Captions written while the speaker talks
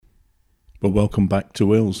Well, welcome back to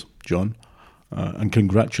Wales, John. And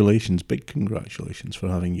congratulations, big congratulations for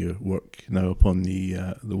having your work now upon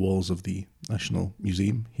the walls of the National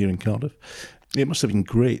Museum here in Cardiff. It must have been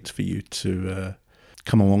great for you to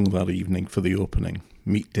come along that evening for the opening,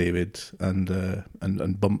 meet David,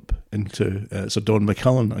 and bump into Sir Don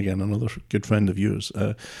McCullum again, another good friend of yours.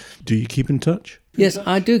 Do you keep in touch? Yes,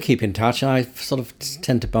 I do keep in touch. I sort of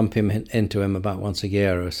tend to bump into him about once a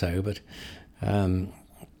year or so, but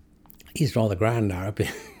he's rather grand now,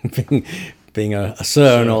 being a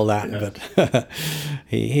sir and all that, yeah.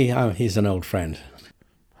 But he's an old friend.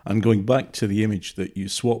 And going back to the image that you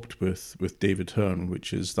swapped with David Hearn,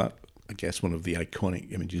 which is that, I guess, one of the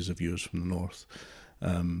iconic images of yours from the north,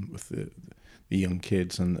 with the young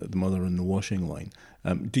kids and the mother in the washing line.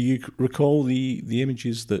 Do you recall the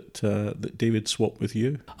images that David swapped with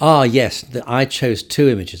you? Ah, yes. I chose two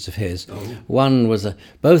images of his. Oh. One was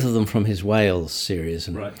both of them from his Wales series,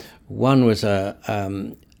 and right. One was a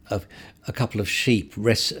couple of sheep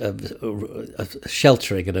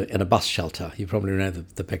sheltering in a bus shelter. You probably know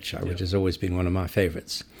the picture, yeah. Which has always been one of my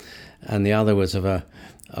favourites. And the other was of a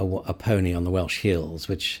pony on the Welsh hills,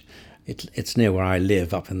 which it's near where I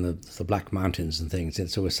live, up in the Black Mountains and things.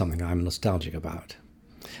 It's always something I'm nostalgic about.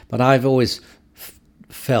 But I've always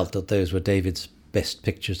felt that those were David's best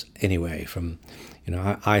pictures anyway.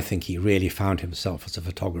 I think he really found himself as a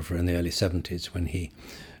photographer in the early 70s when he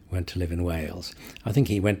went to live in Wales. I think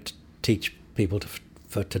he went to teach people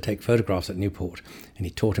to take photographs at Newport, and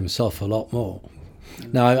he taught himself a lot more.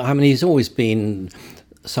 Now, I mean, he's always been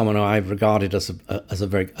someone who I've regarded as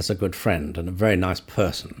a good friend and a very nice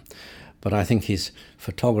person, but I think his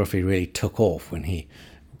photography really took off when he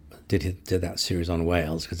did that series on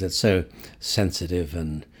Wales, because it's so sensitive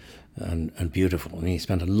and beautiful, and he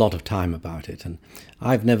spent a lot of time about it. And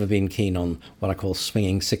I've never been keen on what I call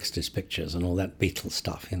swinging 60s pictures and all that Beatles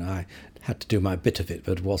stuff. I had to do my bit of it,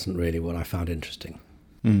 but it wasn't really what I found interesting.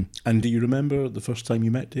 Mm. And do you remember the first time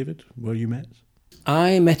you met David, where you met?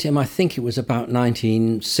 I met him, I think it was about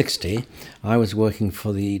 1960. I was working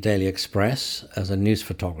for the Daily Express as a news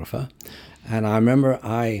photographer, and I remember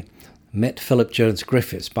I met Philip Jones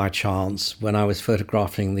Griffiths by chance when I was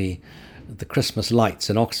photographing the Christmas lights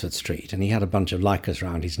in Oxford Street, and he had a bunch of Leicas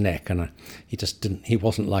around his neck, and he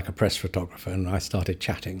wasn't like a press photographer, and I started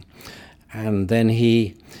chatting. And then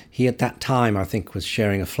he at that time, I think, was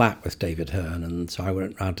sharing a flat with David Hearn, and so I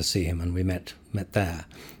went round to see him, and we met there.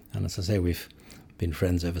 And as I say, we've been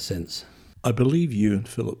friends ever since. I believe you and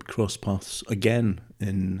Philip crossed paths again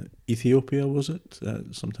in Ethiopia, was it?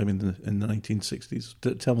 Sometime in the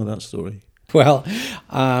 1960s. Tell me that story. Well,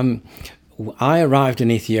 I arrived in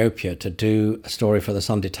Ethiopia to do a story for the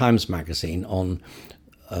Sunday Times magazine on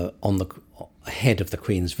the ahead of the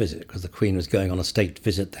Queen's visit, because the Queen was going on a state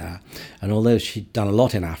visit there. And although she'd done a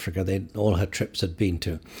lot in Africa, all her trips had been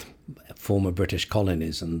to former British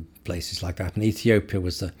colonies and places like that. And Ethiopia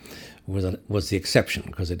was the exception,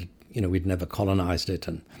 because we'd never colonized it,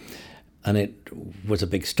 and it was a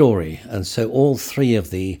big story. And so all three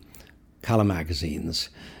of the colour magazines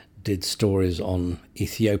did stories on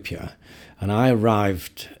Ethiopia. And I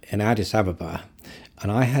arrived in Addis Ababa,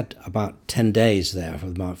 and I had about 10 days there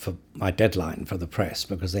for my deadline for the press,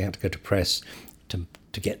 because they had to go to press to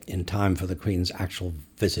get in time for the Queen's actual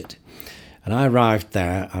visit. And I arrived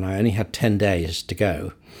there, and I only had 10 days to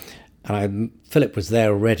go. And Philip was there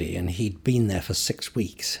already, and he'd been there for 6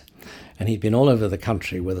 weeks. And he'd been all over the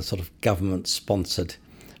country with a sort of government-sponsored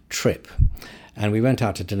trip. And we went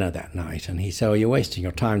out to dinner that night, and he said, "Oh, you're wasting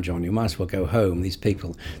your time, John. You might as well go home. These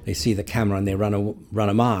people, they see the camera and they run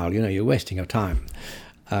a mile. You're wasting your time."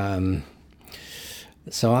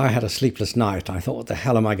 So I had a sleepless night. I thought, what the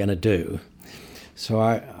hell am I going to do? So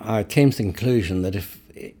I came to the conclusion that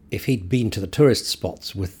if he'd been to the tourist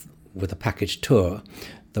spots with a package tour,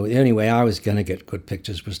 the only way I was going to get good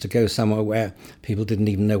pictures was to go somewhere where people didn't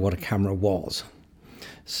even know what a camera was.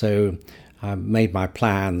 So I made my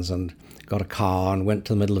plans and got a car and went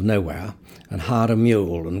to the middle of nowhere and hired a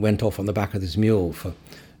mule and went off on the back of this mule for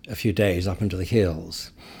a few days up into the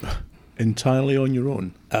hills. Entirely on your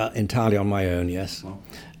own? Entirely on my own, yes. Wow.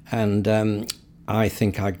 And I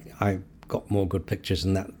think I got more good pictures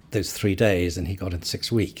in those 3 days than he got in 6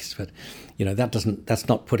 weeks. But that's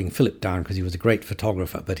not putting Philip down, because he was a great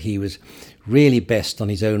photographer, but he was really best on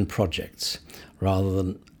his own projects rather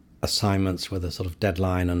than assignments with a sort of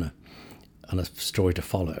deadline and a story to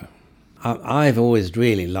follow. I've always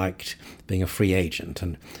really liked being a free agent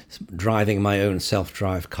and driving my own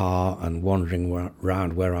self-drive car and wandering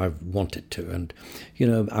around where I've wanted to. And,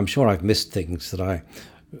 I'm sure I've missed things that I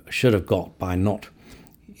should have got by not,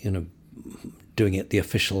 doing it the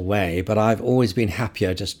official way, but I've always been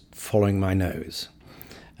happier just following my nose.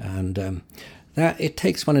 And that it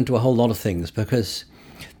takes one into a whole lot of things, because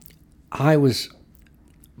I was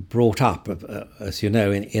brought up, as you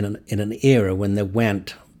know, in an era when there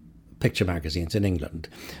weren't picture magazines in England.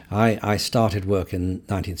 I started work in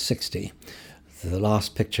 1960. The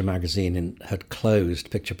last picture magazine had closed,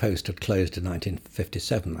 Picture Post had closed in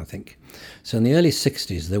 1957, I think. So in the early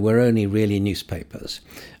 60s, there were only really newspapers,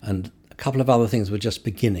 and a couple of other things were just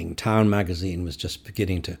beginning. Town magazine was just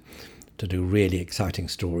beginning to do really exciting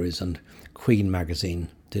stories, and Queen magazine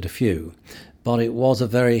did a few. But it was a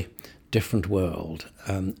very different world.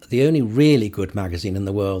 The only really good magazine in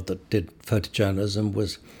the world that did photojournalism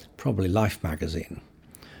was probably Life magazine.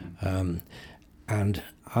 And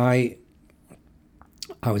I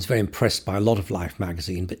was very impressed by a lot of Life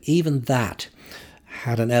magazine, but even that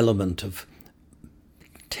had an element of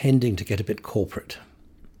tending to get a bit corporate.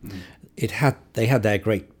 They had their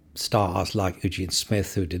great stars like Eugene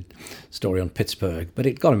Smith, who did a story on Pittsburgh, but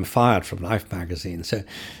it got him fired from Life magazine. So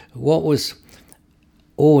what was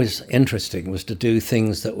always interesting was to do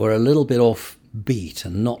things that were a little bit offbeat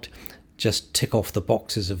and not just tick off the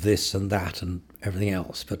boxes of this and that and everything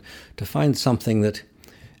else, but to find something that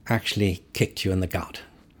actually kicked you in the gut.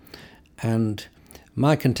 And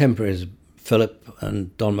my contemporaries, Philip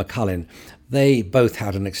and Don McCullin, they both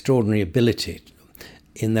had an extraordinary ability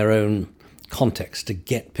in their own context to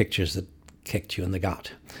get pictures that kicked you in the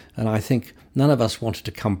gut. And I think none of us wanted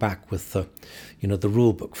to come back with the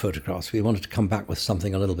rule book photographs. We wanted to come back with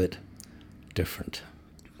something a little bit different.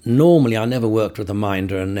 Normally, I never worked with a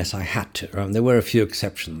minder unless I had to. There were a few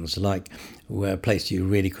exceptions, like where a place you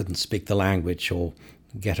really couldn't speak the language or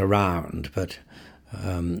get around, but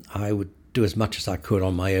I would do as much as I could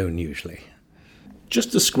on my own usually.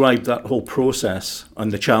 Just describe that whole process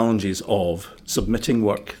and the challenges of submitting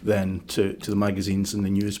work then to the magazines and the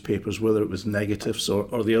newspapers, whether it was negatives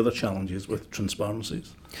or the other challenges with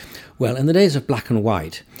transparencies. Well, in the days of black and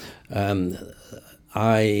white,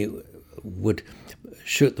 I would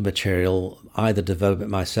shoot the material, either develop it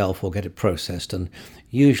myself or get it processed, and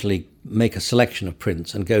usually make a selection of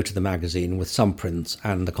prints and go to the magazine with some prints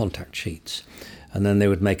and the contact sheets. And then they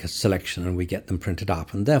would make a selection and we get them printed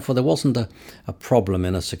up. And therefore there wasn't a problem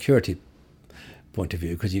in a security point of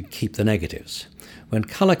view, because you'd keep the negatives. When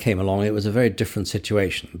colour came along, it was a very different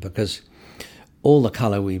situation, because all the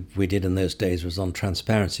colour we did in those days was on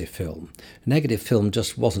transparency film. Negative film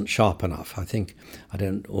just wasn't sharp enough. I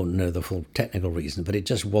don't know the full technical reason, but it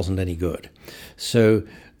just wasn't any good. So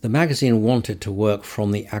the magazine wanted to work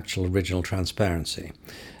from the actual original transparency.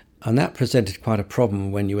 And that presented quite a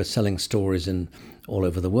problem when you were selling stories in all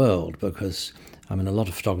over the world, because a lot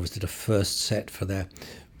of photographers did a first set for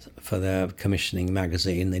their commissioning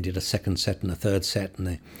magazine. They did a second set and a third set, and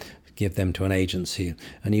they give them to an agency,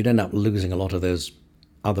 and you'd end up losing a lot of those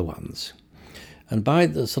other ones. And by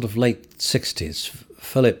the sort of late 60s,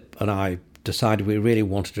 Philip and I decided we really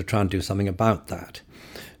wanted to try and do something about that.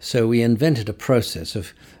 So we invented a process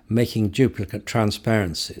of making duplicate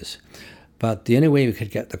transparencies. But the only way we could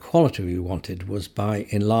get the quality we wanted was by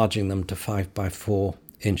enlarging them to 5 by 4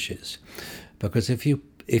 inches. Because if you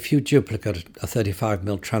duplicate a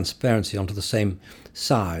 35mm transparency onto the same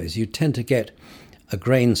size, you tend to get a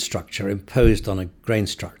grain structure imposed on a grain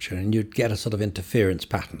structure, and you'd get a sort of interference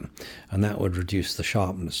pattern, and that would reduce the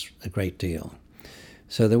sharpness a great deal.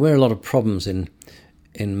 So there were a lot of problems in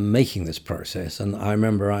making this process, and I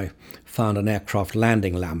remember I found an aircraft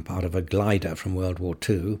landing lamp out of a glider from World War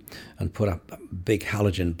II and put a big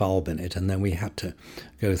halogen bulb in it, and then we had to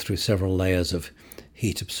go through several layers of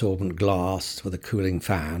heat-absorbent glass with a cooling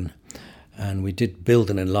fan, and we did build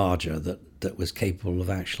an enlarger that was capable of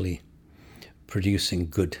actually producing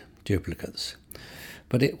good duplicates.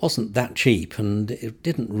 But it wasn't that cheap, and it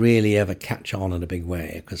didn't really ever catch on in a big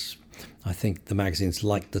way, because I think the magazines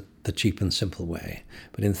liked the cheap and simple way.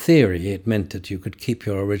 But in theory, it meant that you could keep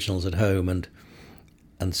your originals at home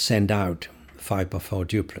and send out 5 by 4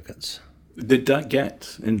 duplicates. Did that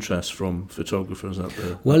get interest from photographers at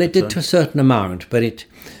the Well, it did time? to a certain amount, but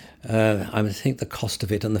I think the cost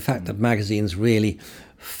of it and the fact that magazines really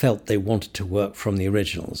felt they wanted to work from the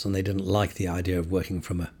originals, and they didn't like the idea of working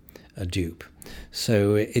from a dupe.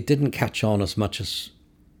 So it didn't catch on as much as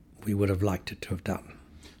we would have liked it to have done.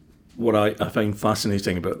 What I find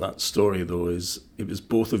fascinating about that story, though, is it was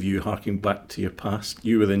both of you harking back to your past,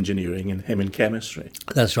 you with engineering and him in chemistry.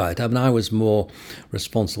 That's right. I was more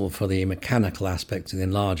responsible for the mechanical aspects of the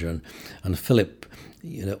enlarger, and Philip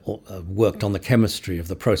worked on the chemistry of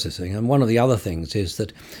the processing. And one of the other things is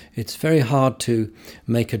that it's very hard to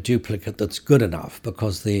make a duplicate that's good enough,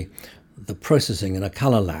 because the processing in a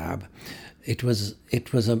colour lab it was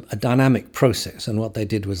a dynamic process, and what they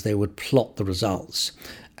did was they would plot the results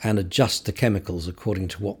and adjust the chemicals according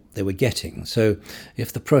to what they were getting. So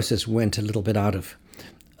if the process went a little bit out of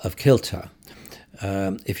kilter,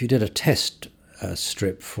 if you did a test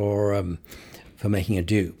strip for making a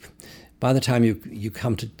dupe, by the time you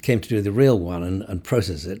came to do the real one and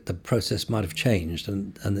process it, the process might have changed,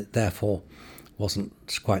 and it therefore wasn't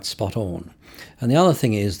quite spot on. And the other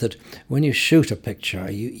thing is that when you shoot a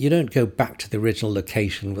picture, you don't go back to the original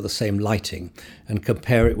location with the same lighting and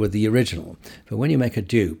compare it with the original. But when you make a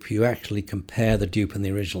dupe, you actually compare the dupe and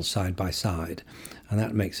the original side by side, and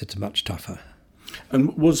that makes it much tougher.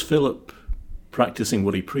 And was Philip practicing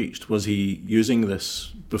what he preached? Was he using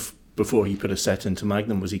this before he put a set into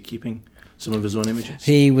Magnum? Was he keeping some of his own images?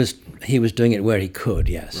 He was doing it where he could,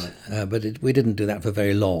 yes. Right. But we didn't do that for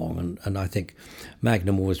very long, and I think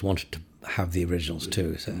Magnum always wanted to have the originals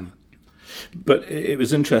too. So. But it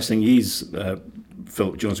was interesting.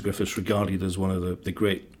 Philip Jones Griffiths regarded as one of the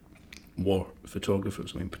great war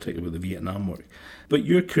photographers, particularly with the Vietnam work. But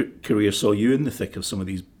your career saw you in the thick of some of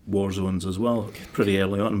these war zones as well, pretty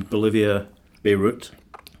early on, in Bolivia, Beirut.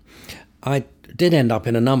 I did end up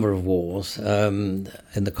in a number of wars, in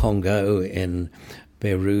the Congo, in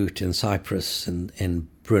Beirut, in Cyprus, in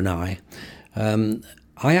Brunei.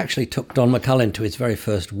 I actually took Don McCullin to his very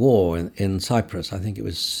first war in Cyprus. I think it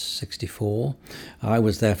was 1964. I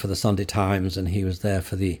was there for the Sunday Times and he was there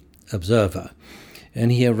for the Observer.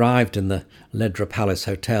 And he arrived in the Ledra Palace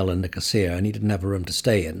Hotel in Nicosia, and he didn't have a room to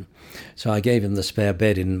stay in. So I gave him the spare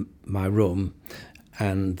bed in my room,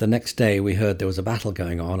 and the next day we heard there was a battle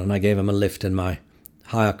going on, and I gave him a lift in my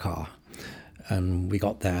hire car. And we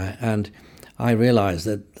got there, and I realized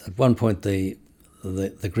that at one point the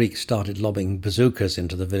Greeks started lobbing bazookas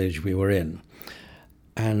into the village we were in.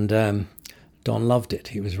 And Don loved it.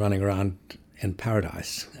 He was running around in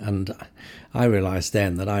paradise. And I realized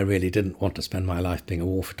then that I really didn't want to spend my life being a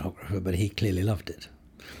war photographer, but he clearly loved it.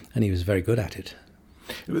 And he was very good at it.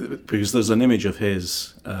 Because there's an image of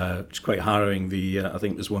his, which is quite harrowing. I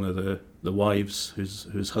think it was one of the wives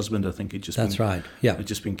whose husband, I think, had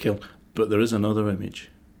just been killed. But there is another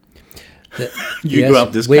image.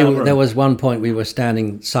 Grabbed this camera. There was one point we were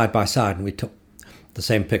standing side by side and we took the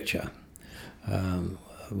same picture,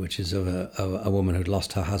 which is of a woman who'd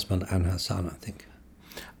lost her husband and her son, I think.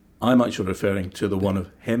 I'm actually referring to the one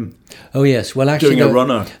of him. Oh, yes. Well, actually, doing a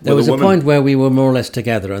runner. There was a point where we were more or less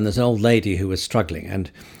together, and there's an old lady who was struggling,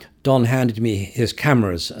 and Don handed me his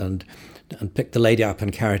cameras and picked the lady up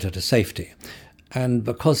and carried her to safety. And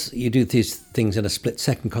because you do these things in a split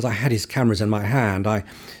second, because I had his cameras in my hand, I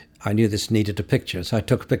knew this needed a picture, so I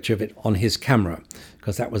took a picture of it on his camera,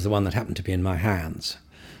 because that was the one that happened to be in my hands.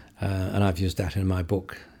 And I've used that in my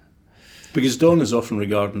book. Because Don is often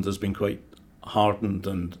regarded as being quite hardened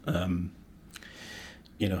and,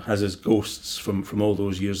 has his ghosts from all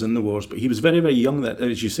those years in the wars. But he was very, very young. That,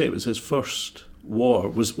 as you say, it was his first war.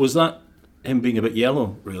 Was that him being a bit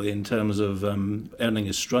yellow, really, in terms of earning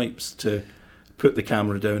his stripes to put the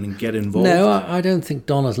camera down and get involved? No, I don't think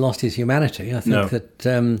Don has lost his humanity. I think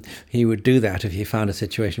that he would do that if he found a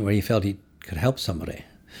situation where he felt he could help somebody.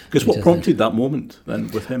 Because what prompted that moment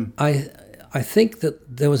then with him? I think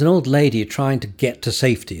that there was an old lady trying to get to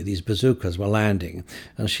safety. These bazookas were landing,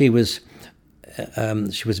 and she was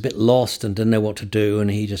a bit lost and didn't know what to do,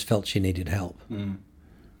 and he just felt she needed help.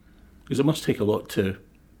 Because it must take a lot to...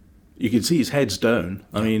 You can see his head's down.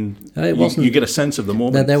 I mean, you get a sense of the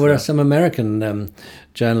moment. There were some American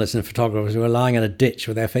journalists and photographers who were lying in a ditch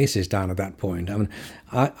with their faces down at that point. I mean,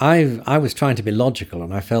 I was trying to be logical,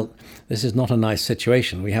 and I felt this is not a nice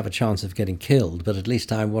situation. We have a chance of getting killed, but at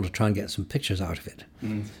least I want to try and get some pictures out of it,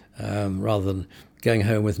 rather than going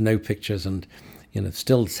home with no pictures and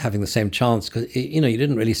still having the same chance, because you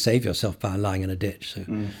didn't really save yourself by lying in a ditch. So,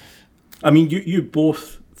 I mean, you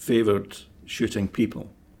both favoured shooting people.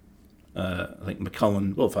 I think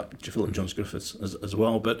McCullin, well, in fact, Philip Jones Griffiths as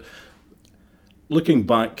well. But looking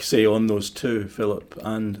back, say, on those two, Philip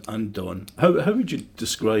and Don, how would you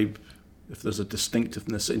describe, if there's a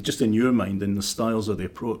distinctiveness, just in your mind, in the styles of the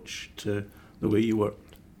approach to the way you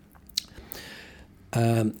worked?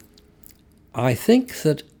 I think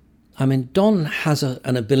that, Don has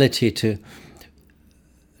an ability to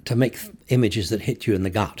make images that hit you in the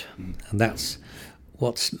gut, and that's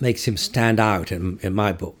what makes him stand out in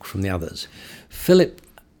my book from the others. Philip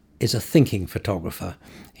is a thinking photographer.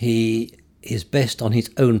 He is best on his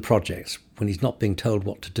own projects when he's not being told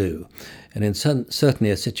what to do. And in certainly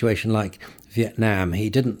a situation like Vietnam, he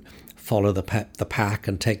didn't follow the pack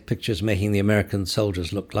and take pictures making the American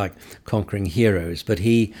soldiers look like conquering heroes, but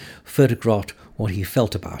he photographed what he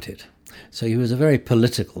felt about it. So he was a very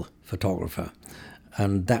political photographer,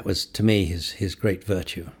 and that was to me his great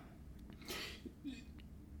virtue.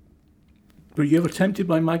 Were you ever tempted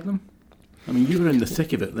by Magnum? I mean, you were in the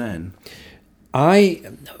thick of it then. I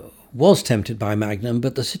was tempted by Magnum,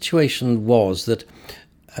 but the situation was that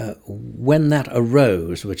when that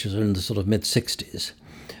arose, which was in the sort of mid-60s,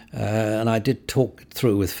 and I did talk it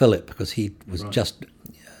through with Philip because he was just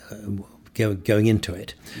going into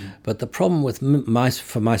it. Mm. But the problem with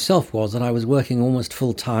for myself was that I was working almost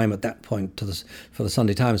full-time at that point for the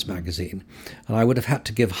Sunday Times magazine, and I would have had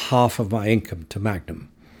to give half of my income to Magnum,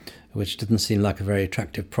 which didn't seem like a very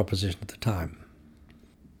attractive proposition at the time.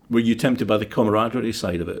 Were you tempted by the camaraderie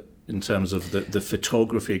side of it, in terms of the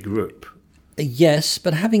photography group? Yes,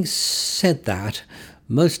 but having said that,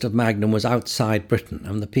 most of Magnum was outside Britain,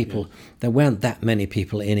 and there weren't that many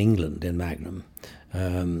people in England in Magnum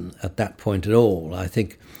at that point at all. I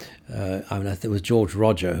think there was George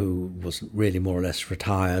Roger, who was really more or less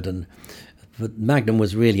retired, but Magnum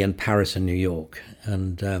was really in Paris and New York.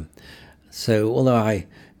 And so although I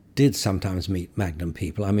did sometimes meet Magnum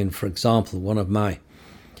people, I mean, for example, one of my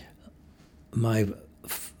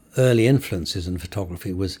early influences in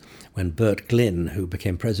photography was when Bert Glynn, who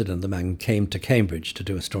became president of the Magnum, came to Cambridge to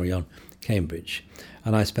do a story on Cambridge.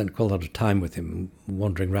 And I spent quite a lot of time with him,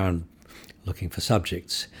 wandering around looking for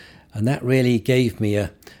subjects. And that really gave me,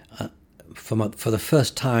 for the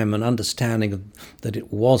first time, an understanding that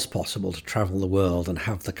it was possible to travel the world and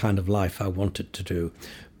have the kind of life I wanted to do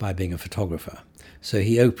by being a photographer. So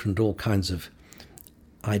he opened all kinds of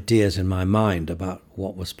ideas in my mind about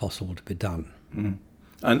what was possible to be done. Mm.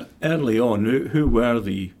 And early on, who were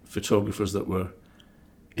the photographers that were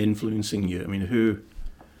influencing you? I mean, who...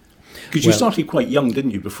 Because you started quite young,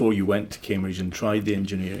 didn't you, before you went to Cambridge and tried the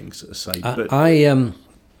engineering side? But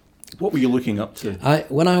what were you looking up to?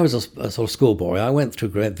 When I was a sort of schoolboy, I went through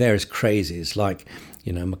various crazes, like,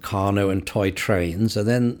 Meccano and toy trains, and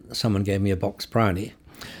then someone gave me a box brownie.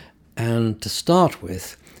 And to start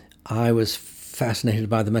with, I was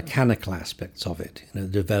fascinated by the mechanical aspects of it,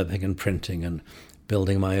 developing and printing and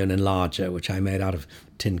building my own enlarger, which I made out of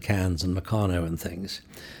tin cans and Meccano and things.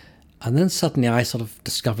 And then suddenly I sort of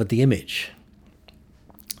discovered the image.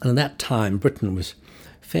 And at that time, Britain was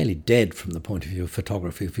fairly dead from the point of view of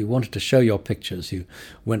photography. If you wanted to show your pictures, you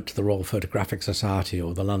went to the Royal Photographic Society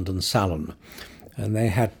or the London Salon, and they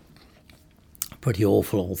had pretty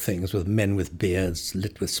awful old things with men with beards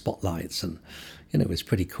lit with spotlights, and it was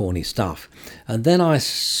pretty corny stuff. And then I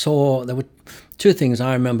saw there were two things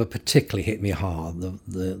I remember particularly hit me hard.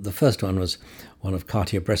 The first one was one of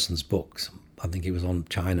Cartier-Bresson's books. I think he was on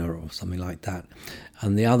China or something like that.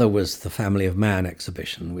 And the other was the Family of Man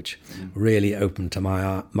exhibition, which really opened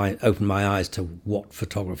my eyes to what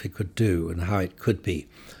photography could do and how it could be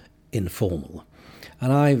informal.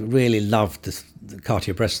 And I really loved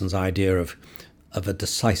Cartier-Bresson's idea of a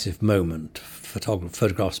decisive moment,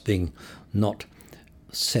 photographs being not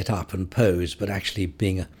set up and posed, but actually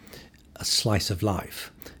being a slice of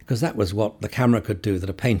life, because that was what the camera could do that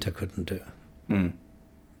a painter couldn't do. Mm.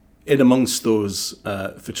 In amongst those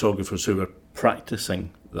photographers who were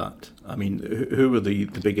practicing that, I mean, who were the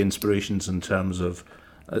big inspirations in terms of,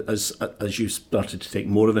 as you started to take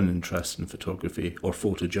more of an interest in photography or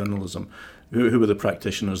photojournalism, who were the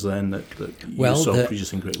practitioners then that you saw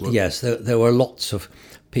producing great work? Yes, there were lots of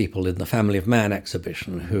people in the Family of Man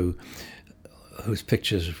exhibition whose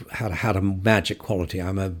pictures had a magic quality.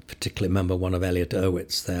 I particularly remember one of Elliot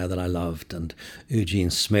Erwitt's there that I loved, and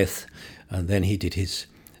Eugene Smith, and then he did his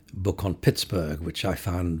book on Pittsburgh, which I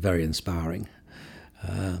found very inspiring.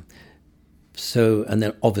 And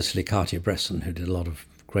then obviously Cartier-Bresson, who did a lot of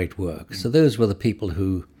great work. So those were the people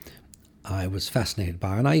who I was fascinated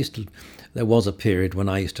by. And there was a period when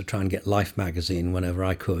I used to try and get Life magazine whenever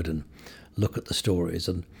I could and look at the stories.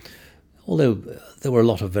 And although there were a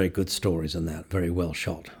lot of very good stories in that, very well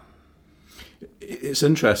shot. It's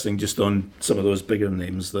interesting, just on some of those bigger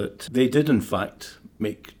names, that they did in fact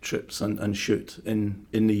make trips and shoot in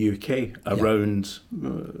the UK around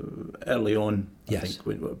early on, I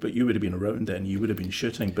think. But you would have been around then, you would have been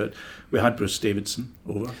shooting. But we had Bruce Davidson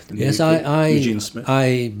over in the UK, Eugene Smith.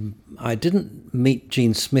 I didn't meet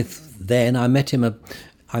Gene Smith then. I met him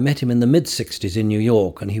in the mid-'60s in New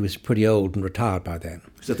York, and he was pretty old and retired by then.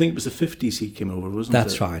 Because I think it was the 50s he came over, wasn't it?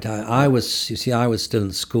 That's right. I was still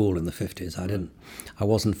in school in the 50s. I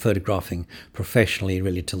wasn't photographing professionally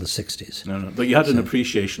really till the 60s. No. But you had an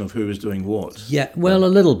appreciation of who was doing what. Yeah, well, a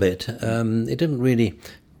little bit. It didn't really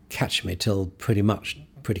catch me till pretty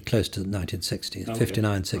close to the 1960s,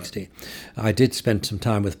 59, 60. Right. I did spend some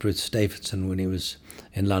time with Bruce Davidson when he was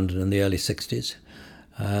in London in the early 60s.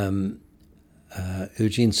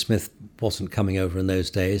 Eugene Smith wasn't coming over in those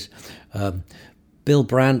days. Bill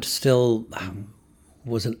Brandt still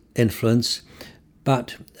was an influence,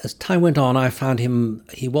 but as time went on, I found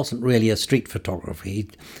he wasn't really a street photographer.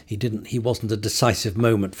 He wasn't a decisive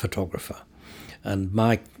moment photographer, and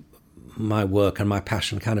my work and my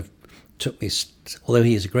passion kind of took me. Although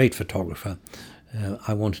he is a great photographer,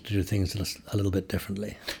 I wanted to do things a little bit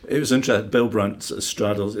differently. It was interesting. Bill Brandt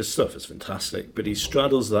straddles, his stuff is fantastic, but he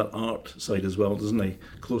straddles that art side as well, doesn't he?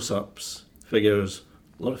 Close-ups, figures,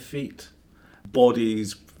 a lot of feet,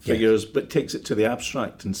 bodies, figures, yes. But takes it to the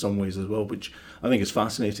abstract in some ways as well, which I think is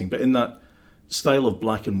fascinating. But in that style of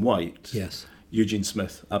black and white, yes, Eugene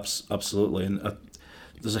Smith, absolutely. And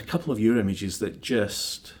there's a couple of your images that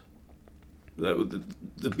just,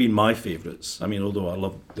 they've been my favourites. I mean, although I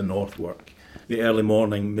love the North work. The early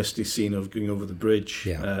morning misty scene of going over the bridge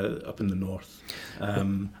up in the north.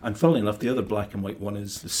 And funnily enough, the other black and white one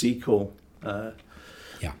is the sea coal,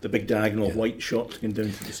 the big diagonal white shot going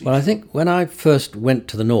down to the sea. Well, I think when I first went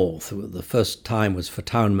to the north, the first time was for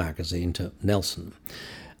Town magazine to Nelson.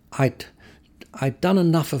 I'd done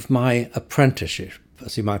enough of my apprenticeship,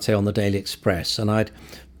 as you might say, on the Daily Express, and I'd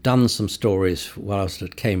done some stories while I was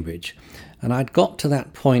at Cambridge, and I'd got to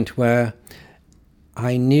that point where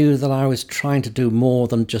I knew that I was trying to do more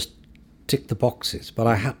than just tick the boxes, but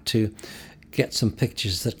I had to get some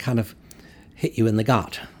pictures that kind of hit you in the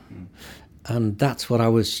gut. And that's what I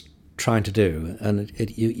was trying to do. And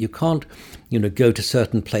you can't, go to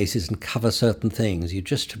certain places and cover certain things. You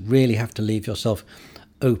just really have to leave yourself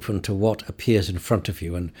open to what appears in front of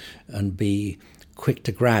you and be quick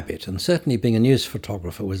to grab it. And certainly being a news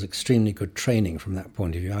photographer was extremely good training from that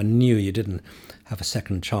point of view. I knew you didn't have a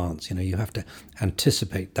second chance. You have to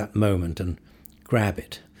anticipate that moment and grab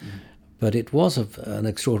it. But it was an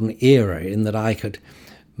extraordinary era in that I could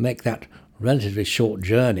make that relatively short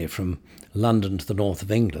journey from London to the north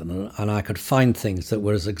of England, and I could find things that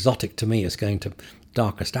were as exotic to me as going to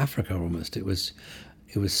darkest Africa almost. It was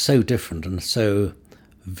so different and so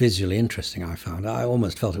visually interesting, I found. I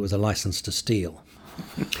almost felt it was a license to steal.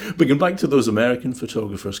 But going back to those American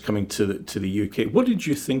photographers coming to the UK, what did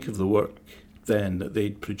you think of the work then that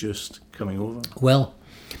they'd produced coming over? Well,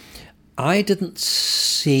 I didn't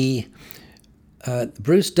see...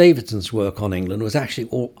 Bruce Davidson's work on England was actually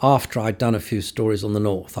all after I'd done a few stories on the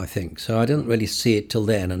north, I think. So I didn't really see it till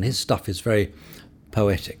then, and his stuff is very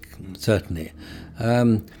poetic, certainly.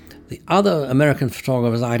 The other American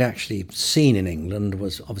photographers I'd actually seen in England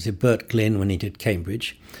was obviously Bert Glynn when he did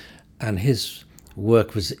Cambridge, and his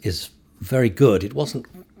work is very good. It wasn't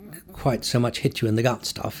quite so much hit you in the gut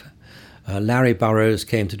stuff. Larry Burrows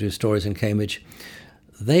came to do stories in Cambridge.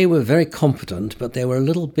 They were very competent, but they were a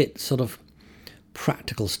little bit sort of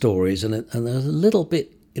practical stories, and there was a little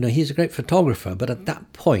bit, he's a great photographer, but at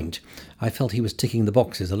that point I felt he was ticking the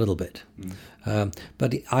boxes a little bit.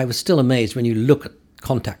 But I was still amazed when you look at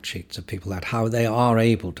contact sheets of people, that how they are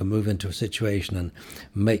able to move into a situation and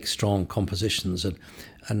make strong compositions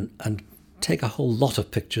and take a whole lot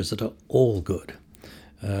of pictures that are all good.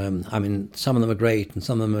 I mean, some of them are great and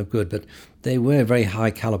some of them are good, but they were very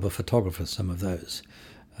high caliber photographers, some of those.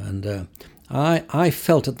 And I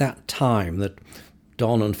felt at that time that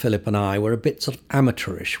Don and Philip and I were a bit sort of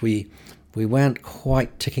amateurish. We weren't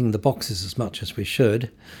quite ticking the boxes as much as we should,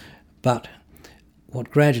 but what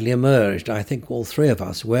gradually emerged, I think all three of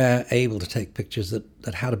us were able to take pictures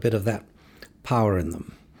that had a bit of that power in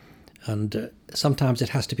them. And sometimes it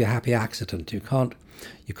has to be a happy accident. You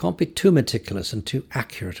can't be too meticulous and too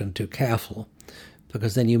accurate and too careful,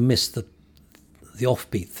 because then you miss the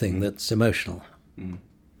offbeat thing that's emotional.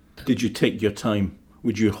 Did you take your time?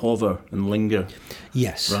 Would you hover and linger?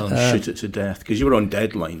 Yes. Rather than shoot it to death? Because you were on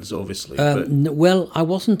deadlines, obviously. Well, I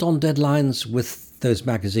wasn't on deadlines with those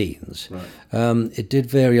magazines. Right. It did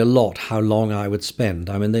vary a lot how long I would spend.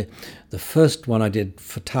 I mean, the first one I did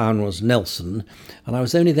for Town was Nelson, and I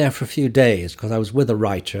was only there for a few days because I was with a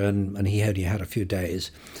writer and he only had a few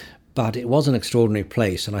days. But it was an extraordinary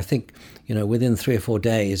place, and I think, within 3 or 4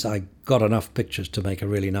 days I got enough pictures to make a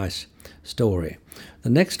really nice story. The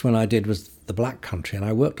next one I did was the Black Country, and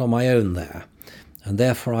I worked on my own there, and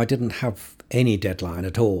therefore I didn't have any deadline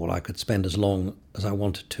at all. I could spend as long as I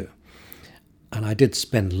wanted to, and I did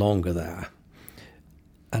spend longer there.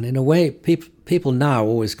 And in a way, people now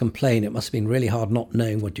always complain it must have been really hard not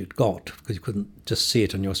knowing what you'd got because you couldn't just see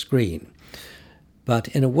it on your screen. But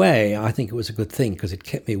in a way, I think it was a good thing because it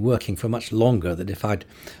kept me working for much longer. That if at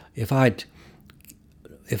the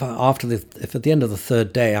end of the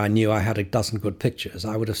third day I knew I had a dozen good pictures,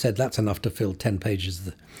 I would have said that's enough to fill 10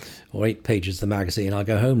 pages or 8 pages of the magazine. I'll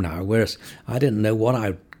go home now. Whereas I didn't know what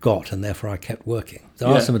I'd got, and therefore I kept working. There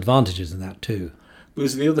are some advantages in that too.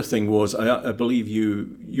 Because the other thing was, I believe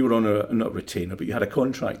you were on not a retainer, but you had a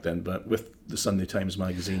contract then, but with the Sunday Times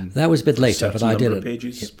magazine. That was a bit later, but I did it.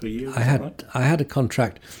 Pages per year. I had a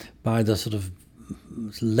contract by the sort of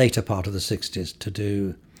later part of the 60s to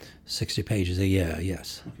do 60 pages a year.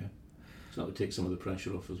 Yes. Okay. So that would take some of the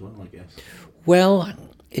pressure off as well, I guess. Well,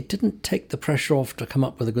 it didn't take the pressure off to come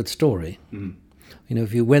up with a good story. Mm. You know,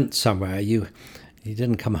 if you went somewhere, you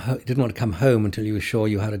didn't want to come home until you were sure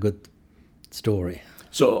you had a good story.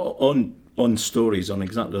 So on stories, on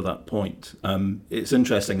exactly that point, it's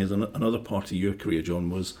interesting. As another part of your career, John,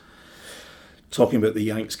 was talking about the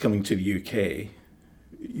Yanks coming to the UK.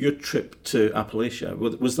 Your trip to Appalachia,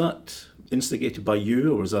 was that instigated by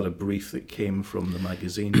you, or was that a brief that came from the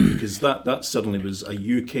magazine? Because that suddenly was a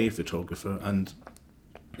UK photographer, and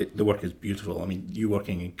the work is beautiful. I mean, you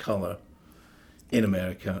working in colour in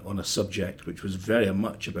America on a subject which was very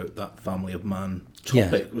much about that family of man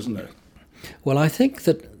topic, wasn't it? Well, I think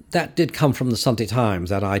that did come from the Sunday Times,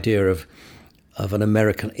 that idea of an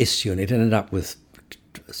American issue, and it ended up with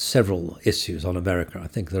several issues on America. I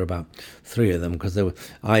think there are about 3 of them, because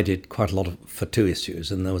I did quite a lot for 2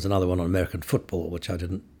 issues, and there was another one on American football, which I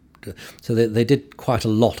didn't do. So they did quite a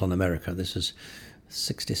lot on America. This is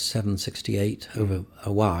 67, 68, over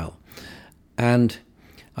a while. And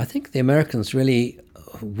I think the Americans really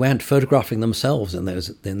weren't photographing themselves in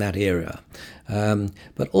that era.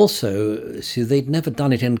 But also, see, they'd never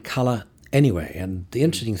done it in colour anyway. And the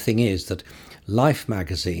interesting thing is that Life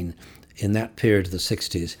magazine in that period of the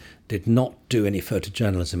 60s did not do any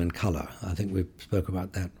photojournalism in colour. I think we spoke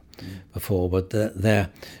about that before, but their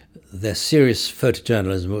serious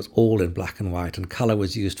photojournalism was all in black and white, and colour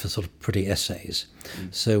was used for sort of pretty essays.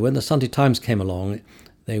 So when the Sunday Times came along,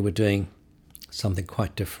 they were doing something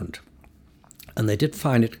quite different. And they did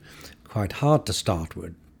find it quite hard to start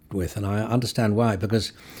with, and I understand why,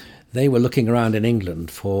 because they were looking around in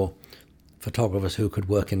England for photographers who could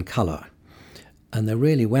work in colour. And there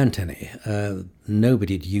really weren't any.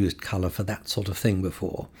 Nobody had used colour for that sort of thing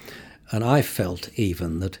before. And I felt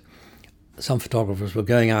even that some photographers were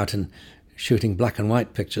going out and shooting black and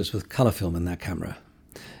white pictures with colour film in their camera,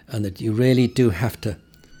 and that you really do have to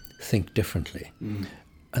think differently.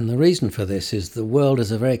 And the reason for this is the world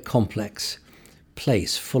is a very complex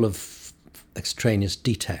place full of extraneous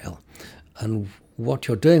detail. And what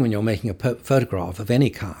you're doing when you're making a photograph of any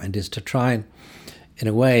kind is to try and, in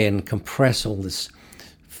a way, and compress all this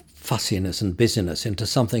fussiness and busyness into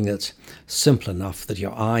something that's simple enough that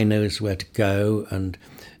your eye knows where to go, and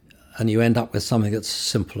you end up with something that's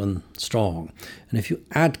simple and strong. And if you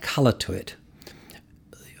add colour to it,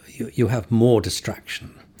 you have more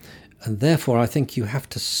distraction. And therefore, I think you have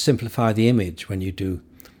to simplify the image when you do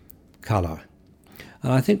colour.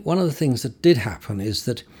 And I think one of the things that did happen is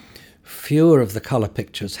that fewer of the colour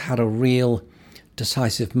pictures had a real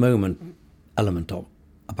decisive moment element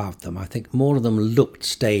about them. I think more of them looked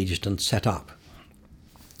staged and set up.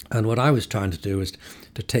 And what I was trying to do was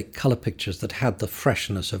to take colour pictures that had the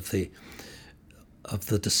freshness of the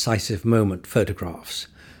decisive moment photographs.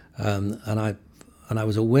 And I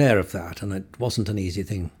was aware of that, and it wasn't an easy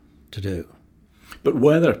thing to do. But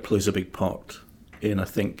weather plays a big part in, I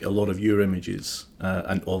think, a lot of your images,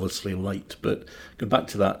 and obviously light. But going back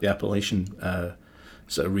to that, the Appalachian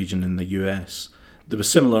sort of region in the US, there were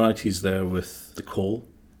similarities there with the coal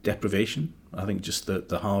deprivation. I think just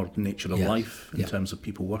the hard nature of life in terms of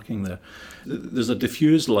people working there. There's a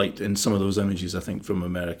diffused light in some of those images, I think, from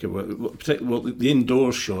America. The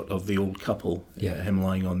indoor shot of the old couple, him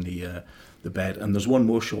lying on the bed, and there's one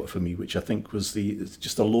more shot for me, which I think was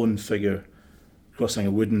just a lone figure crossing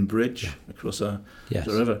a wooden bridge across a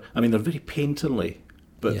river. I mean, they're very painterly,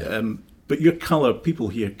 but your colour, people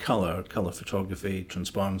hear colour photography,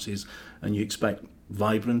 transparencies, and you expect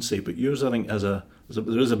vibrancy, but yours, I think,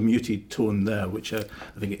 there is a muted tone there, which I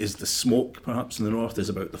think is the smoke, perhaps in the north, is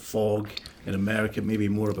about the fog. In America, maybe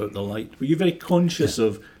more about the light. Were you very conscious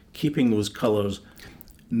of keeping those colours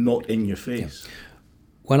not in your face?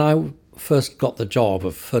 When I first got the job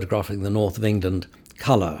of photographing the north of England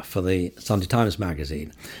colour for the Sunday Times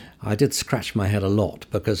magazine, I did scratch my head a lot,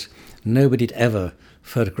 because nobody had ever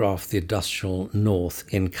photographed the industrial north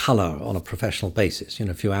in colour on a professional basis.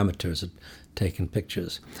 A few amateurs had taken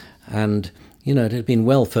pictures. And it had been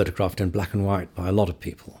well photographed in black and white by a lot of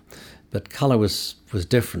people, but colour was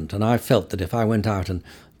different. And I felt that if I went out and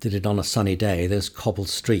did it on a sunny day, there's cobbled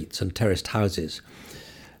streets and terraced houses,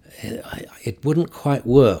 it wouldn't quite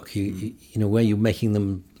work. Were you making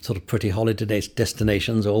them sort of pretty holiday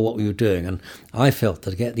destinations, or what were you doing? And I felt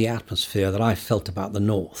that to get the atmosphere that I felt about the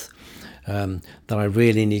north, that I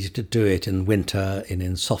really needed to do it in winter,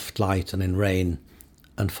 in soft light and in rain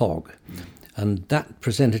and fog. And that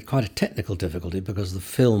presented quite a technical difficulty because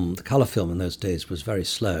the colour film in those days was very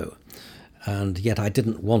slow. And yet I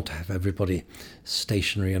didn't want to have everybody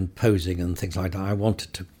stationary and posing and things like that. I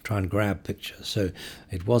wanted to try and grab pictures. So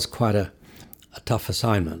it was quite a tough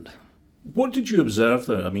assignment. What did you observe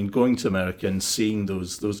there? I mean, going to America and seeing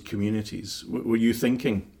those communities, were you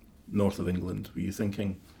thinking north of England? Were you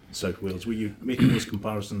thinking South Wales? Were you making those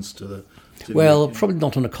comparisons to the Well, UK? probably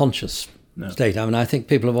not on a conscious state. I mean, I think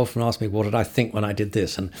people have often asked me, what did I think when I did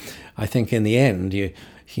this? And I think in the end,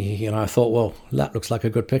 I thought, well, that looks like a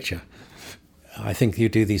good picture. I think you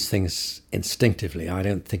do these things instinctively. I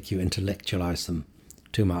don't think you intellectualize them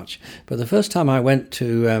too much. But the first time I went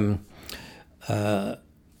to,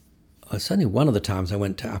 certainly one of the times I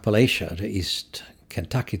went to Appalachia, to East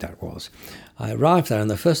Kentucky that was, I arrived there and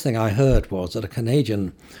the first thing I heard was that a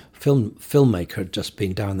Canadian filmmaker had just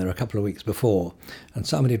been down there a couple of weeks before and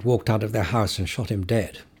somebody had walked out of their house and shot him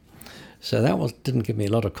dead. So that didn't give me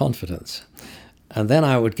a lot of confidence. And then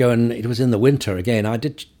I would go, and it was in the winter again. I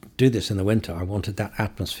did do this in the winter. I wanted that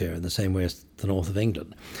atmosphere in the same way as the north of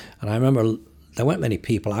England. And I remember there weren't many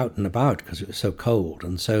people out and about because it was so cold.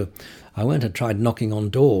 And so I went and tried knocking on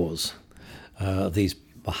doors of these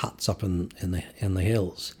huts up in the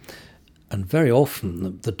hills. And very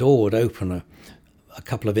often the door would open a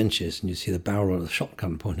couple of inches and you see the barrel of the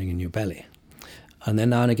shotgun pointing in your belly. And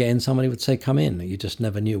then now and again somebody would say, come in. You just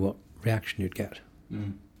never knew what reaction you'd get.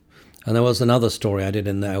 Mm. And there was another story I did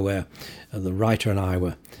in there where the writer and I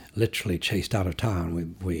were literally chased out of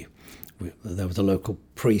town. There was a local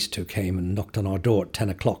priest who came and knocked on our door at 10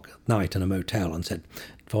 o'clock at night in a motel and said,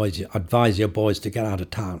 advise your boys to get out of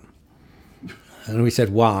town. And we said,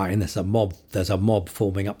 why? And there's a mob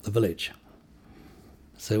forming up the village.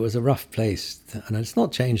 So it was a rough place, and it's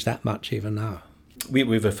not changed that much even now. We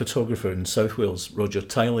have a photographer in South Wales, Roger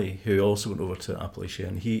Tiley, who also went over to Appalachia,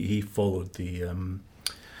 and he followed the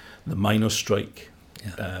miners' strike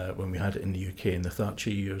when we had it in the UK in the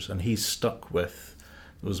Thatcher years, and he's stuck with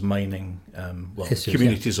those mining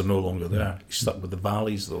communities are no longer there. He's stuck with the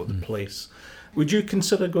valleys, though, the place. Would you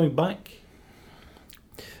consider going back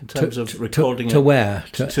in terms of recording to where?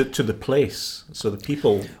 To the place. So the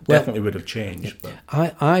people definitely would have changed. But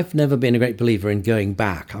I've never been a great believer in going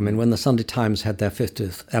back. I mean, when the Sunday Times had their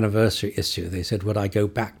 50th anniversary issue, they said, would I go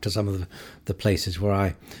back to some of the places where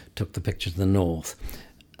I took the pictures of the north?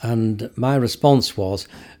 And my response was,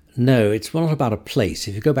 no, it's not about a place.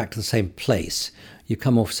 If you go back to the same place, you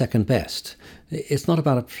come off second best. It's not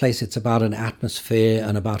about a place, it's about an atmosphere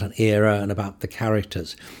and about an era and about the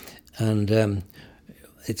characters. And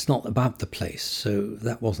it's not about the place, so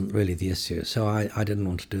that wasn't really the issue. So I didn't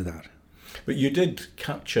want to do that. But you did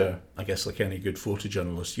capture, I guess, like any good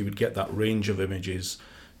photojournalist, you would get that range of images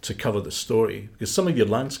to cover the story. Because some of your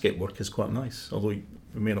landscape work is quite nice, although we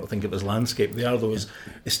may not think of it as landscape. They are those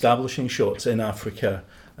establishing shots in Africa,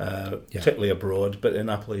 particularly abroad, but in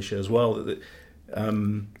Appalachia as well.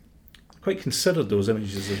 Quite considered those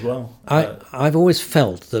images as well. I've always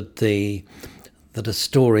felt that a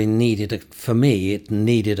story needed, for me, it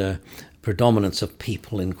needed a predominance of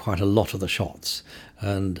people in quite a lot of the shots.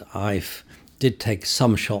 And I did take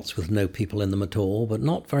some shots with no people in them at all, but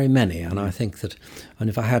not very many. And I think that, and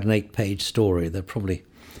if I had an 8-page story, there probably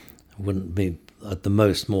wouldn't be at the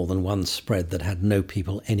most more than one spread that had no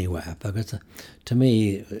people anywhere. Because to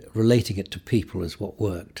me, relating it to people is what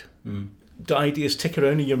worked. Mm. Do ideas tick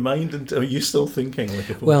around in your mind, and are you still thinking like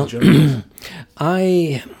a photojournalist?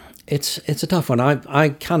 It's a tough one. I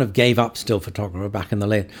kind of gave up still photography back in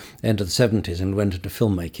the end of the 70s and went into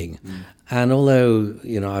filmmaking. Mm. And although,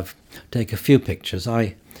 I've taken a few pictures,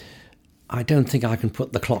 I don't think I can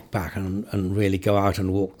put the clock back and really go out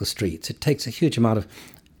and walk the streets. It takes a huge amount of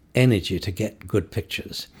energy to get good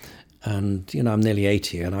pictures. And, I'm nearly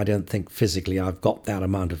 80 and I don't think physically I've got that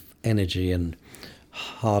amount of energy and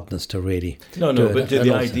hardness to really do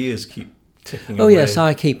the ideas keep ticking away? Oh yes,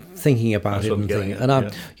 I keep thinking about it and thinking.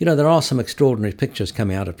 And there are some extraordinary pictures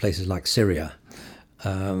coming out of places like Syria.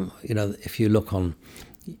 If you look on,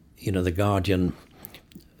 the Guardian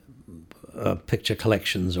picture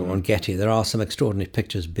collections or on Getty, there are some extraordinary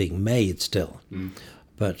pictures being made still. Mm.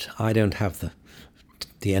 But I don't have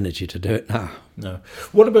the energy to do it now. No.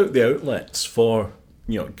 What about the outlets for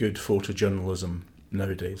good photojournalism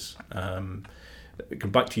nowadays?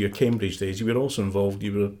 Come back to your Cambridge days, you were also involved,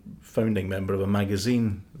 you were a founding member of a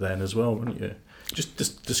magazine then as well, weren't you?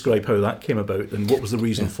 Just describe how that came about and what was the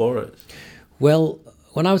reason for it. Well,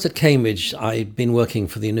 when I was at Cambridge, I'd been working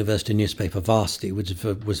for the university newspaper Varsity, which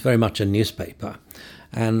was very much a newspaper.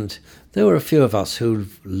 And there were a few of us who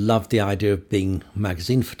loved the idea of being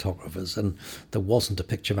magazine photographers, and there wasn't a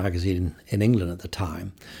picture magazine in England at the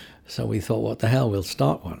time. So we thought, what the hell, we'll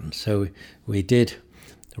start one. So we did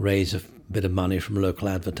raise a bit of money from local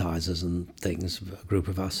advertisers and things, a group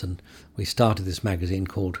of us, and we started this magazine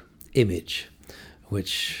called Image,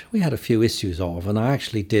 which we had a few issues of, and I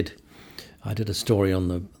did a story on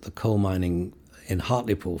the coal mining in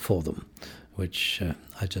Hartlepool for them, which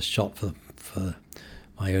I just shot for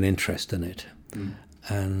my own interest in it.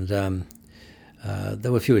 And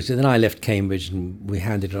there were a few issues. Then I left Cambridge and we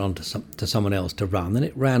handed it on to someone else to run. And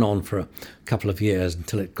it ran on for a couple of years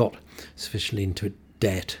until it got sufficiently into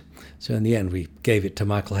debt. So in the end, we gave it to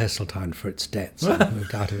Michael Heseltine for its debts and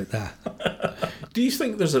moved out of it there. Do you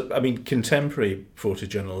think there's contemporary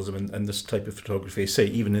photojournalism and this type of photography, say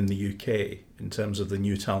even in the UK, in terms of the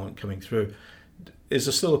new talent coming through, is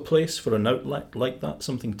there still a place for an outlet like that,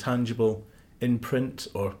 something tangible in print,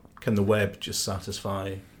 or can the web just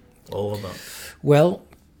satisfy all of that? Well,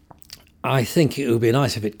 I think it would be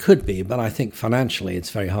nice if it could be, but I think financially it's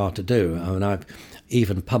very hard to do. I mean,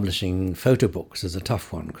 even publishing photo books is a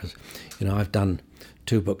tough one because, I've done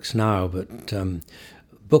 2 books now, but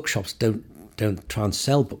bookshops don't try and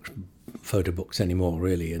sell photo books anymore,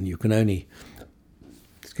 really, and you can only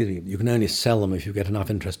sell them if you get enough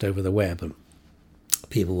interest over the web, and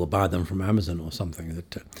people will buy them from Amazon or something.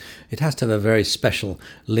 It has to have a very special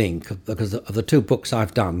link, because of the 2 books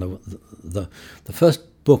I've done, the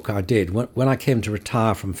first book I did, when I came to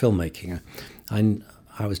retire from filmmaking,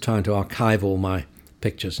 I was trying to archive all my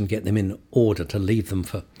pictures and get them in order to leave them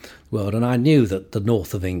for the world, and I knew that the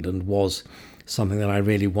north of England was something that I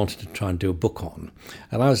really wanted to try and do a book on.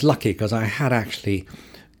 And I was lucky because I had actually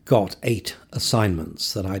got 8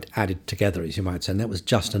 assignments that I'd added together, as you might say, and that was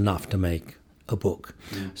just enough to make a book.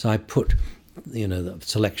 So I put the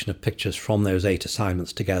selection of pictures from those 8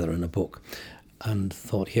 assignments together in a book and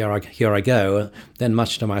thought, here I go. Then,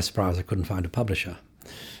 much to my surprise, I couldn't find a publisher,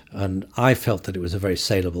 and I felt that it was a very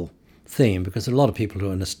saleable theme because there are a lot of people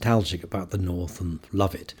who are nostalgic about the North and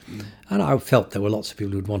love it, and I felt there were lots of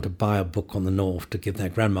people who'd want to buy a book on the North to give their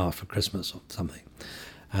grandma for Christmas or something,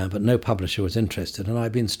 but no publisher was interested. And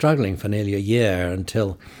I'd been struggling for nearly a year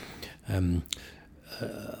until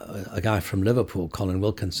a guy from Liverpool, Colin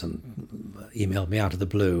Wilkinson, emailed me out of the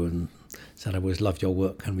blue and said, "I always loved your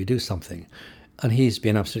work, can we do something?" And he's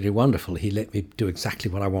been absolutely wonderful. He let me do exactly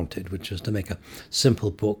what I wanted, which was to make a simple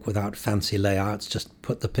book without fancy layouts, just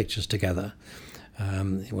put the pictures together.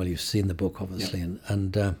 Well, you've seen the book, obviously.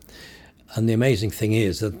 Yeah. And the amazing thing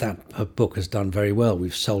is that book has done very well.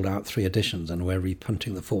 We've sold out 3 editions and we're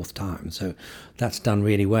reprinting the 4th time. So that's done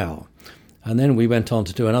really well. And then we went on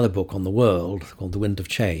to do another book on the world called The Wind of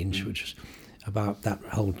Change, which is about that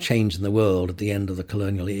whole change in the world at the end of the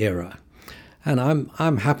colonial era. And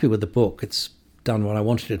I'm happy with the book. It's done what I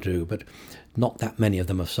wanted to do, but not that many of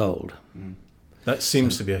them have sold. That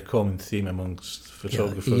seems to be a common theme amongst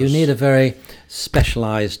photographers. Yeah, you need a very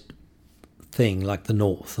specialised thing like the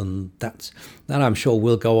North, and that I'm sure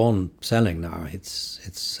will go on selling now.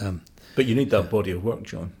 But you need that body of work,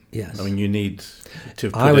 John. Yes. I mean, you need to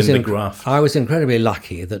put in the graft. I was incredibly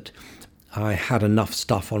lucky that I had enough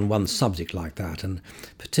stuff on one subject like that, and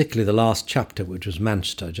particularly the last chapter, which was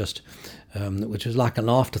Manchester, which was like an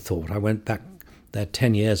afterthought. I went back there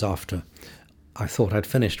 10 years after I thought I'd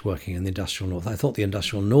finished working in the Industrial North. I thought the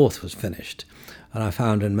Industrial North was finished, and I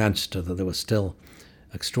found in Manchester that there were still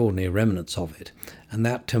extraordinary remnants of it. And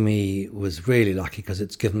that, to me, was really lucky because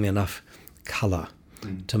it's given me enough colour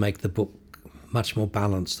to make the book much more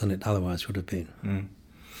balanced than it otherwise would have been.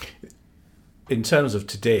 In terms of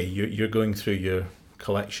today, you're going through your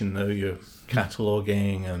collection now, you're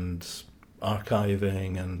cataloguing and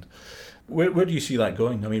archiving, and where do you see that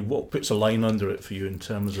going? I mean, what puts a line under it for you in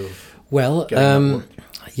terms of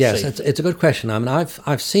yes, it's a good question. I mean,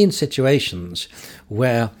 I've seen situations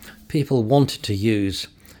where people wanted to use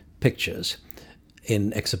pictures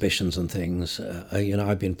in exhibitions and things.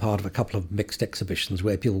 I've been part of a couple of mixed exhibitions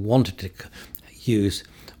where people wanted to use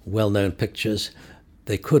well-known pictures.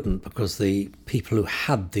 They couldn't because the people who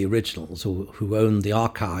had the originals or who owned the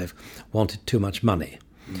archive wanted too much money.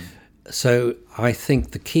 So I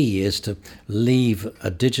think the key is to leave a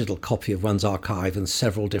digital copy of one's archive in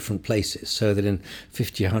several different places so that in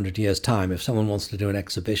 50 or 100 years' time, if someone wants to do an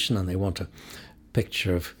exhibition and they want a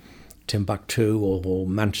picture of Timbuktu or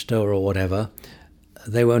Manchester or whatever,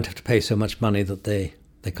 they won't have to pay so much money that they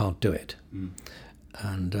can't do it.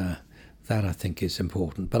 And that, I think, is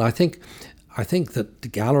important. But I think that the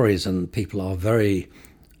galleries and people are very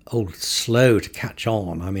slow to catch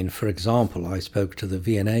on. I mean, for example, I spoke to the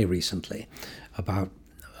V&A recently about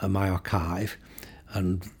my archive,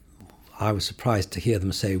 And I was surprised to hear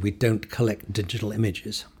them say, we don't collect digital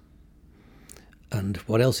images. And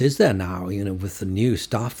what else is there now? With the new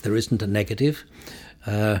stuff, there isn't a negative.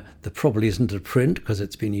 There probably isn't a print because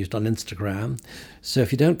it's been used on Instagram. So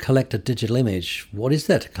if you don't collect a digital image, what is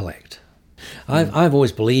there to collect? I've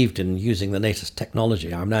always believed in using the latest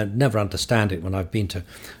technology. I never understand it when I've been to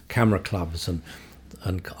camera clubs and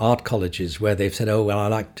art colleges where they've said, oh, well,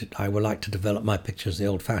 I would like to develop my pictures the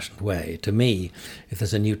old-fashioned way. To me, if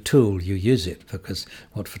there's a new tool, you use it, because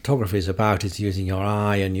what photography is about is using your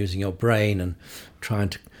eye and using your brain and trying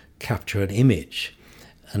to capture an image.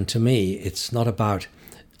 And to me, it's not about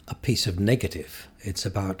a piece of negative. It's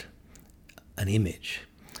about an image.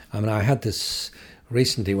 I had this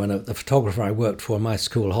recently when the photographer I worked for in my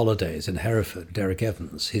school holidays in Hereford, Derek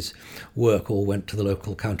Evans, his work all went to the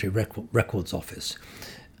local county records office.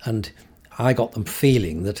 And I got them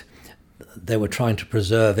feeling that they were trying to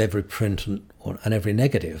preserve every print and every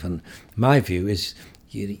negative. And my view is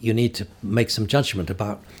you need to make some judgment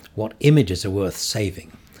about what images are worth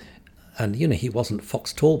saving. And, he wasn't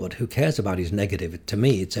Fox Talbot. Who cares about his negative? To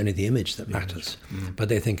me, it's only the image that matters. Mm. But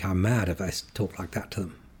they think I'm mad if I talk like that to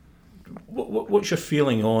them. What's your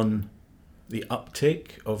feeling on the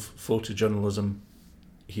uptake of photojournalism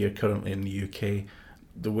here currently in the UK,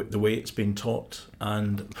 the way it's been taught,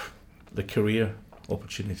 and the career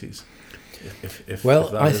opportunities?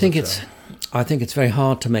 I think it's very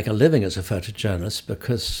hard to make a living as a photojournalist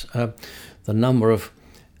because the number of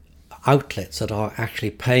outlets that are actually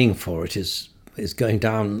paying for it is going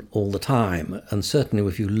down all the time. And certainly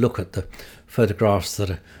if you look at the photographs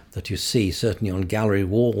that you see, certainly on gallery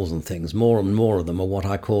walls and things, more and more of them are what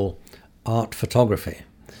I call art photography.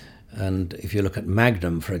 And if you look at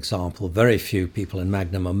Magnum, for example, very few people in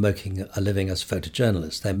Magnum are making a living as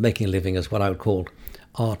photojournalists. They're making a living as what I would call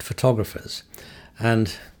art photographers.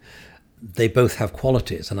 And they both have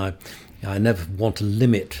qualities, and I never want to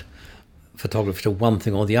limit photography to one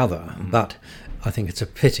thing or the other, but I think it's a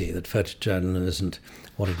pity that photojournalism isn't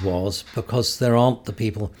what it was, because there aren't the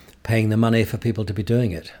people paying the money for people to be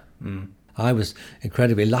doing it. I was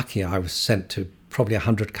incredibly lucky. I was sent to probably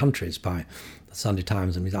 100 countries by the Sunday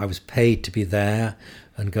Times, and I was paid to be there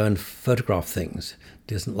and go and photograph things.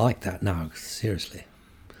 It isn't like that now, seriously.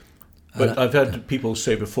 But I've heard people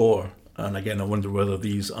say before, and again I wonder whether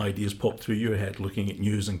these ideas pop through your head looking at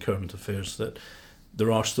news and current affairs, that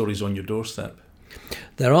there are stories on your doorstep.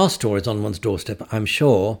 There are stories on one's doorstep, I'm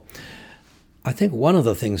sure. I think one of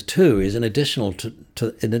the things too is in addition to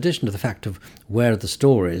the fact of where are the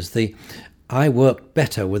stories, I work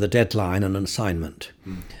better with a deadline and an assignment.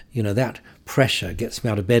 That pressure gets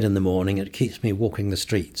me out of bed in the morning. It keeps me walking the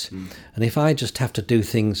streets. And if I just have to do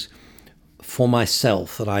things for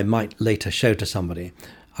myself that I might later show to somebody,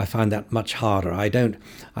 I find that much harder.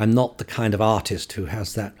 I'm not the kind of artist who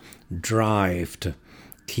has that drive to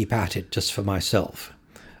keep at it just for myself.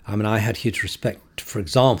 I had huge respect, for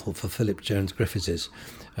example, for Philip Jones Griffiths'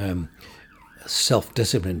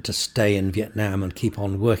 self-discipline to stay in Vietnam and keep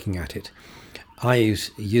on working at it. I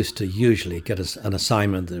used to usually get an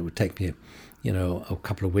assignment that would take me, a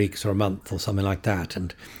couple of weeks or a month or something like that,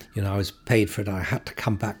 and I was paid for it. I had to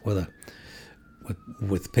come back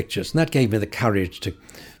with pictures, and that gave me the courage to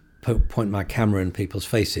point my camera in people's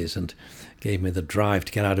faces and gave me the drive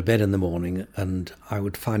to get out of bed in the morning, and I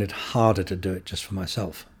would find it harder to do it just for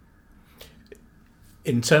myself.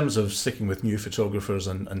 In terms of sticking with new photographers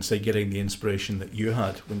and say getting the inspiration that you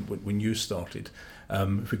had when you started,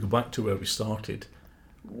 if we go back to where we started,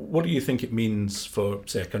 what do you think it means for,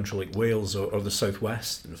 say, a country like Wales or the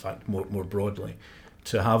Southwest, in fact, more broadly,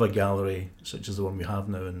 to have a gallery such as the one we have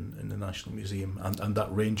now in the National Museum and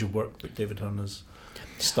that range of work that David Hearn has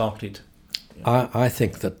started? I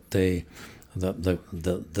think that the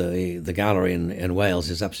gallery in Wales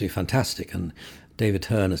is absolutely fantastic, and David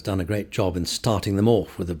Hearn has done a great job in starting them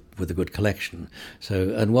off with a good collection.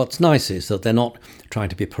 So, and what's nice is that they're not trying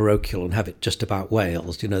to be parochial and have it just about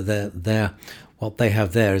Wales. They're what they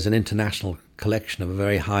have there is an international collection of a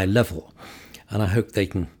very high level, and I hope they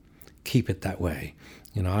can keep it that way.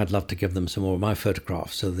 I'd love to give them some more of my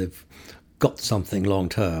photographs so they've got something long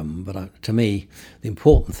term. But to me, the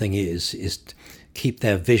important thing is to keep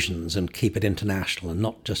their visions and keep it international and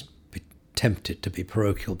not just be tempted to be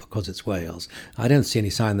parochial because it's Wales. I don't see any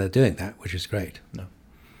sign they're doing that, which is great. No.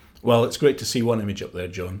 Well, it's great to see one image up there,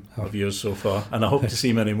 John, of yours so far, and I hope to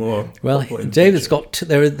see many more. Well, David's got two,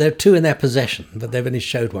 there are two in their possession, but they've only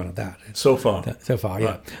showed one of that. So far? So far, yeah.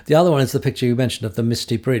 Right. The other one is the picture you mentioned of the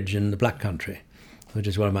Misty Bridge in the Black Country, which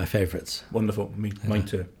is one of my favourites. Wonderful. Mine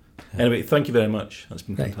too. Anyway, thank you very much. That's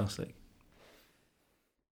been fantastic.